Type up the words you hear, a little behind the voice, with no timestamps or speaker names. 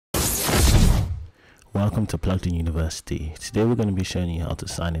Welcome to Plugged In University. Today we're going to be showing you how to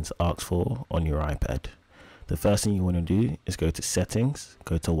sign into ASK4 on your iPad. The first thing you want to do is go to Settings,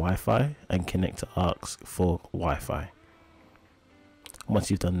 go to Wi-Fi and connect to ASK4 Wi-Fi. Once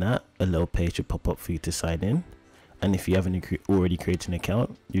you've done that, a little page should pop up for you to sign in, and if you haven't already created an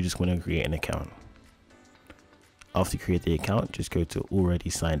account, you just want to create an account. After you create the account, just go to Already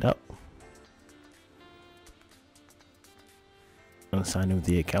Signed Up and sign in with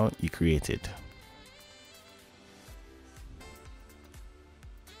the account you created.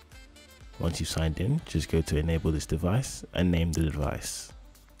 Once you've signed in, just go to Enable this device and name the device.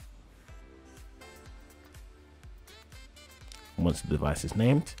 Once the device is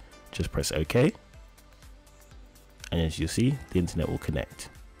named, just press OK, and as you'll see, the internet will connect.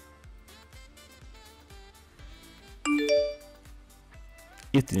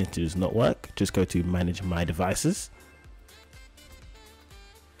 If the internet does not work, just go to Manage My Devices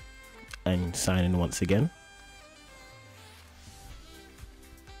and sign in once again.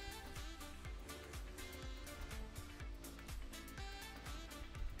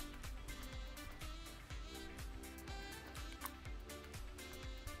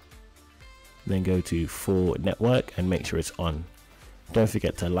 Then go to For Network and make sure it's on. Don't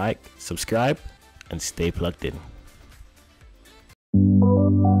forget to like, subscribe, and stay plugged in.